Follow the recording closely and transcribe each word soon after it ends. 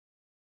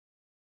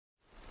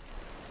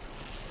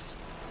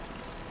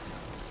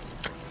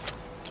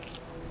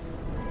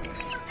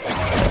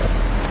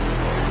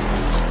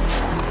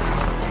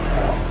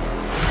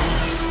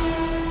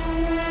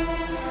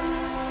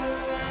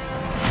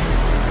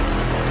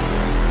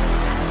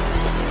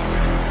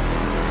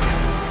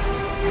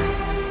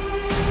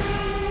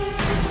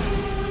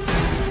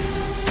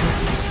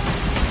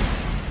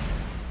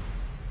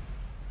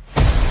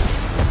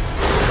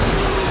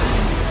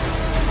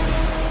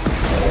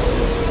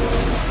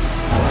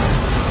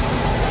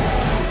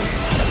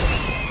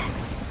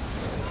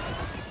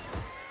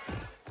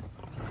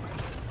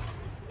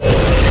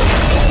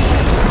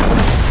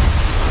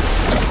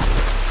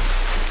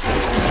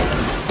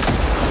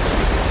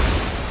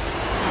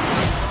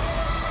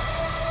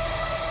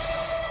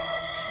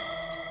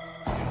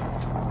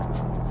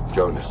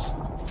Jonas,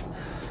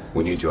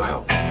 we need your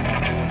help.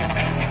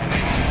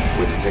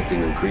 We're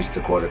detecting increased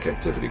aquatic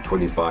activity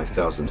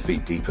 25,000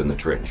 feet deep in the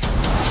trench.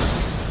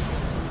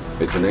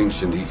 It's an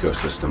ancient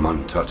ecosystem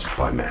untouched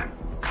by man.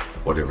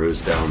 Whatever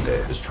is down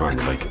there is trying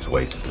to make its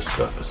way to the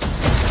surface.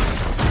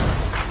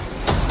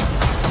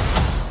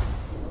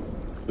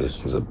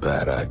 This was a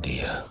bad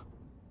idea.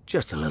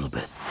 Just a little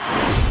bit.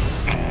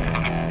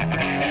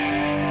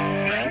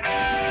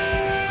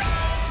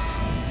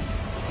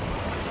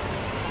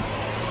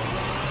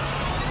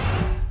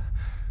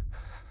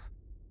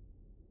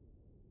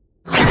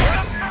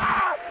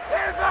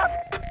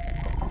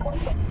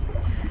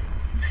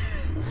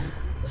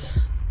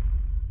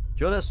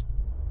 Jonas,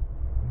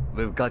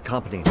 we've got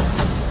company.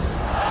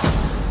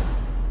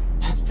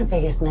 That's the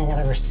biggest Meg I've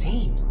ever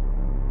seen.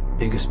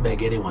 Biggest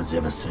Meg anyone's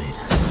ever seen.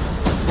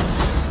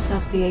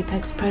 That's the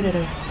apex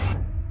predator.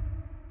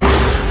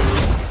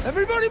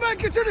 Everybody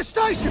make it to the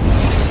station!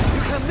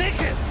 You can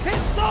make it!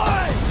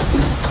 Inside!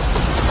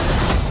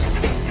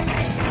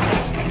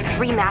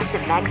 3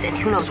 massive Megs and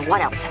who knows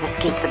what else have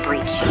escaped the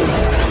breach.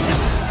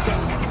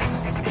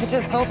 I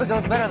just hope it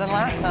goes better than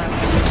last time.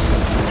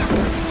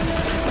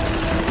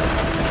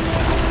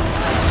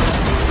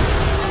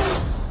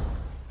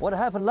 What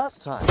happened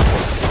last time?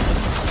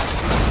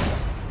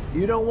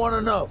 You don't want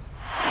to know.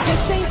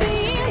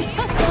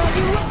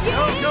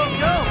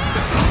 Go!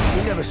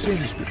 We've never seen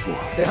this before.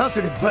 They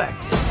hunted it back.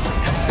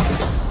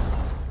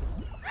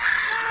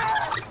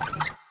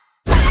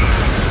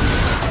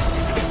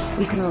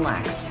 You can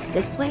relax.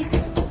 This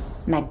place,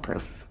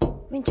 Meg-proof. I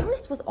mean,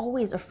 Jonas was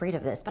always afraid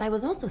of this, but I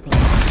was also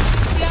thinking...